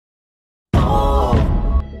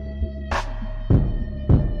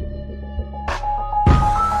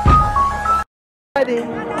Alright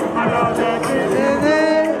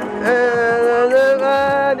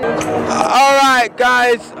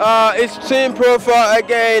guys, it's Team Profile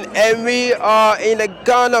again, and we are in the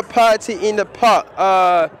Ghana party in the park.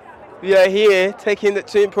 We are here taking the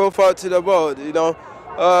Team Profile to the world, you know.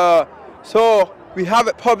 So we have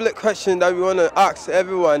a public question that we want to ask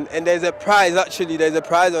everyone, and there's a prize, actually there's a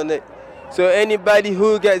prize on it. So anybody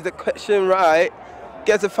who gets the question right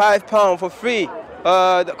gets a £5 for free.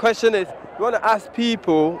 The question is, we want to ask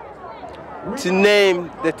people to name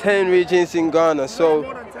the 10 regions in Ghana. So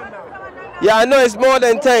yeah, I know it's more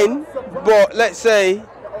than 10, but let's say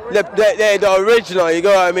the original, you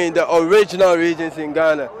know what I mean, the original regions in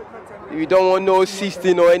Ghana. We don't want no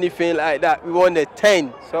 16 or anything like that. We want the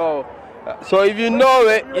 10. So if you know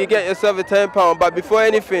it, you get yourself a £10. But before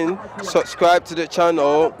anything, subscribe to the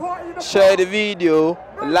channel, share the video,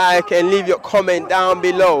 like, and leave your comment down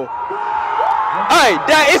below. Hey,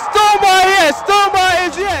 there is Stonebwoy here. Stonebwoy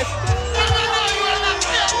is here.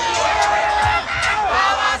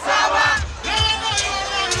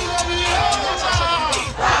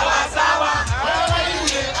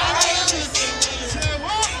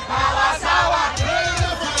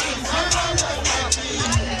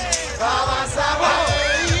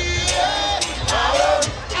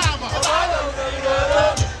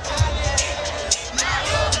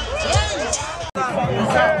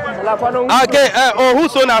 Okay,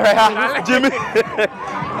 who's on our Jimmy?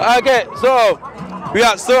 Okay, so we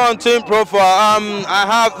are still on Team Profile. I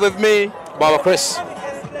have with me Baba Chris,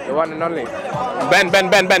 the one and only. Ben.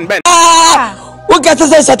 What got to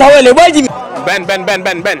say Shatawele? Why Jimmy? Ben.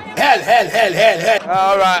 Hell.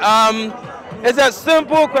 Alright, it's a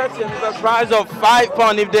simple question. It's a prize of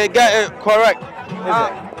 £5 if they get it correct.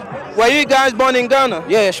 Were you guys born in Ghana?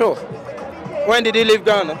 Yeah, sure. When did you leave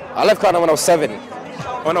Ghana? I left Ghana when I was 7.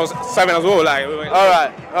 When I was 7 as well, like.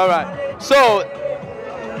 Alright. So,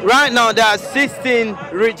 right now there are 16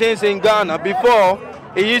 regions in Ghana. Before,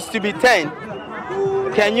 it used to be 10.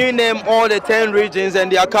 Can you name all the 10 regions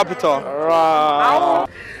and their capital?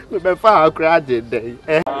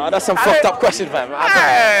 That's some fucked up question, fam.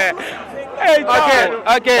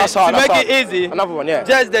 Okay. That's hard, to make it easy, another one, yeah.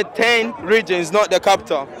 Just the 10 regions, not the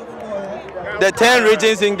capital. The 10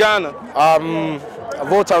 regions in Ghana.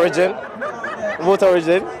 Volta region.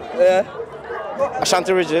 Yeah.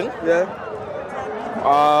 Ashanti region. Yeah.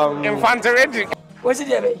 Infantry region. What's it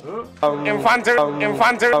there?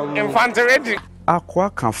 Infantry region. Aqua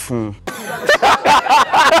Kafun.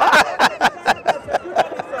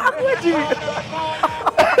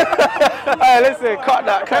 Alright, listen, cut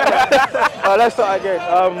that. Let's start again.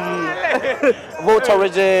 Volta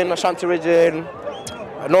region, Ashanti region,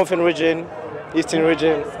 Northern region, Eastern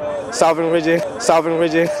region, Southern region.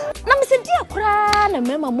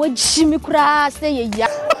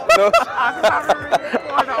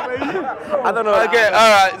 I don't know. Okay,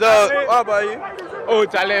 alright, so what about you? Oh,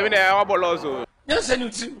 Charlie, I'm also.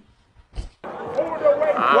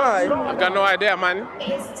 Why? I got no idea, man.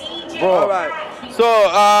 Bro. Alright. So,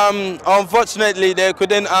 unfortunately, they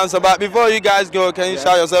couldn't answer. But before you guys go, can you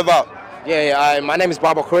shout yourself out? Yeah. My name is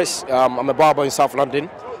Baba Chris. I'm a barber in South London,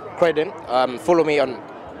 Croydon. Follow me on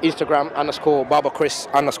Instagram _Baba Chris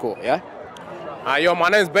 _. Yeah. Yo, my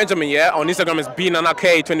name is Benjamin. Yeah. On Instagram is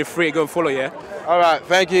BNanaK23. Go and follow. Yeah. Alright,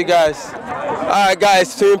 thank you guys. Alright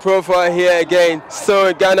guys, Team Profile here again.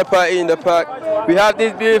 So Ghana party in the park. We have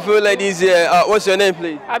these beautiful ladies here. What's your name,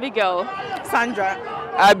 please? Abigail. Sandra.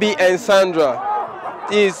 Abby and Sandra.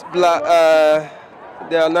 These black,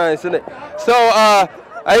 they are nice, isn't it? So, are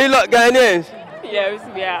you lot Ghanaians? Yes,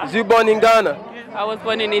 we are. Was you born in Ghana? I was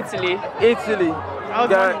born in Italy. Italy. I was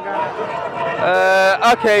born in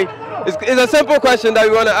Ghana. Okay, it's a simple question that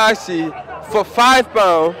we want to ask you. For £5,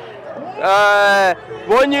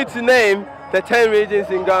 want you to name the 10 regions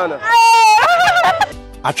in Ghana.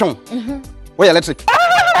 Achong. Where electric? So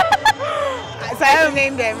I will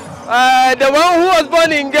name them. The one who was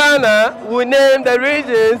born in Ghana will name the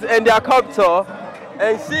regions and their capital,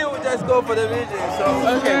 and she will just go for the regions. So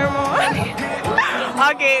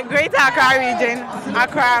Okay, Greater Accra region,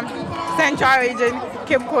 Accra, Central region,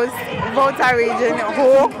 Cape Coast, Volta region,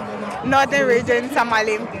 Ho, Northern region,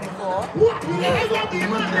 Tamale,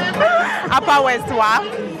 Upper West Wa.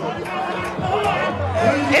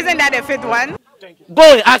 Isn't that the 5th one? Go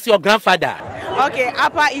and ask your grandfather. Okay,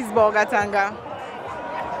 Upper East Bolgatanga.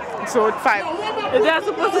 So 5. They are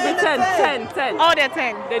supposed to be 10. Oh, they're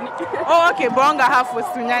 10. Oh, okay. Bonga half was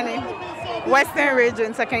Sunyani. Western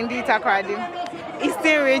region, Sakandi Takradi.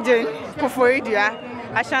 Eastern region, Kuforidia.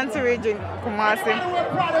 Ashanti region, Kumasi.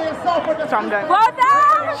 From there.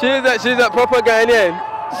 She's a proper Ghanaian.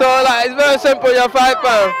 So like it's very simple. You're £5.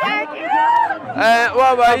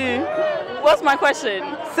 What about you? What's my question?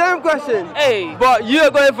 Same question. Hey. But you are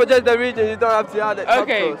going for just the region. You don't have to add the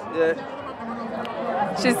Okay. Yeah.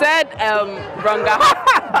 She said Branga.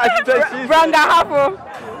 Branga Hafo.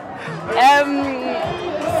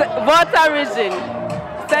 Volta region.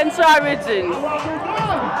 Central region.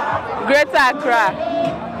 Greater Accra.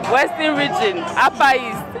 Western region. Upper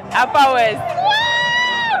East. Upper West.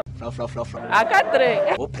 Akatre.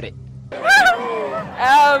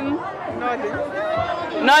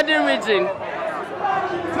 Northern region.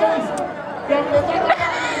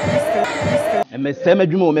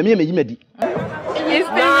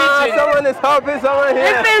 Eastern region. Someone is helping someone here.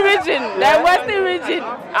 Eastern region, the Western region,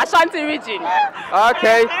 Ashanti region.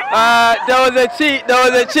 Okay. There was a cheat. There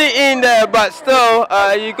was a cheat in there, but still,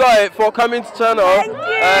 you got it for coming to channel. Thank you.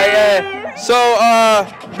 Yeah. So,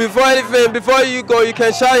 before anything, before you go, you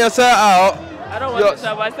can shout yourself out. I don't want to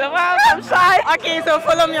shout myself out. I'm shy. Okay, so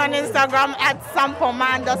follow me on Instagram at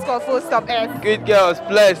sampoma_fullstop. Good girls,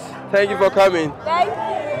 bless. Thank you for coming. Thank you.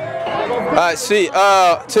 Alright, sweet.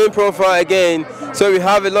 Twin profile again. So we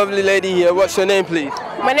have a lovely lady here. What's your name, please?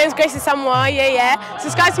 My name is Gracie Samuel. Yeah.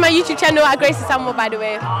 Subscribe to my YouTube channel at Gracie Samuel, by the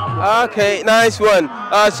way. Okay, nice one.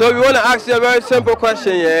 So we want to ask you a very simple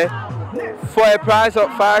question, yeah? For a price of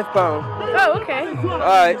 £5. Oh, okay.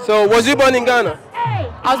 Alright, so was you born in Ghana?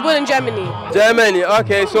 I was born in Germany. Germany,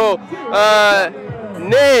 okay. So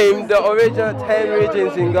name the original 10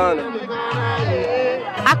 regions in Ghana.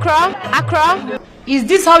 Accra. Is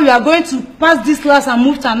this how you are going to pass this class and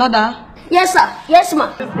move to another? Yes, sir. Yes,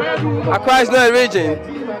 ma. Accra is not a region.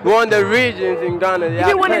 We want the regions in Ghana. Give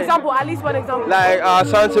me one example, at least one example. Like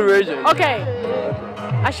Ashanti region. Okay.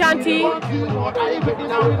 Ashanti.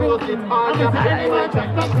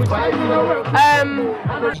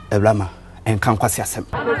 Ebrama, and Kankwasi Asem.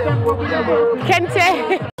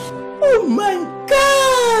 Kente. Oh my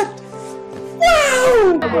God!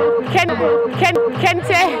 Wow!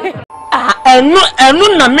 Kente. I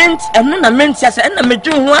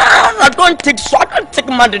don't take so. I don't take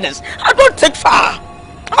madness. I don't take far.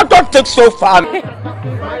 I don't take so far. I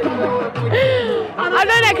don't know. Can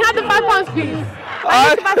I have the £5, please? I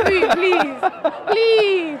need to buy food, please.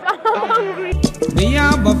 Please. I'm hungry.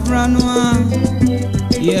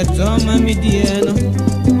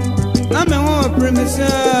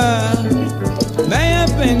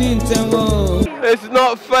 It's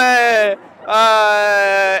not fair.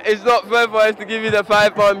 It's not fair for us to give you the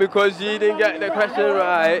 £5 because you didn't get the question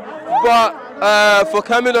right. But for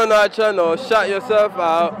coming on our channel, shout yourself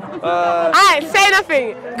out. Alright, say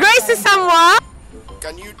nothing. Gracie Samuel.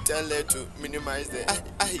 Can you tell her to minimize the?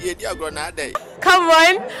 Come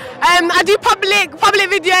on. I do public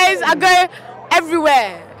videos. I go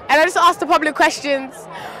everywhere, and I just ask the public questions.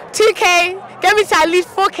 2K, get me to at least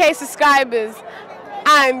 4K subscribers,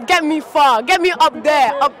 and get me far. Get me up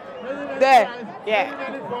there. Yeah.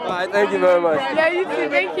 Alright, thank you very much. Yeah, you too.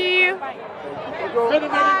 Thank you.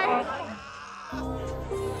 Bye.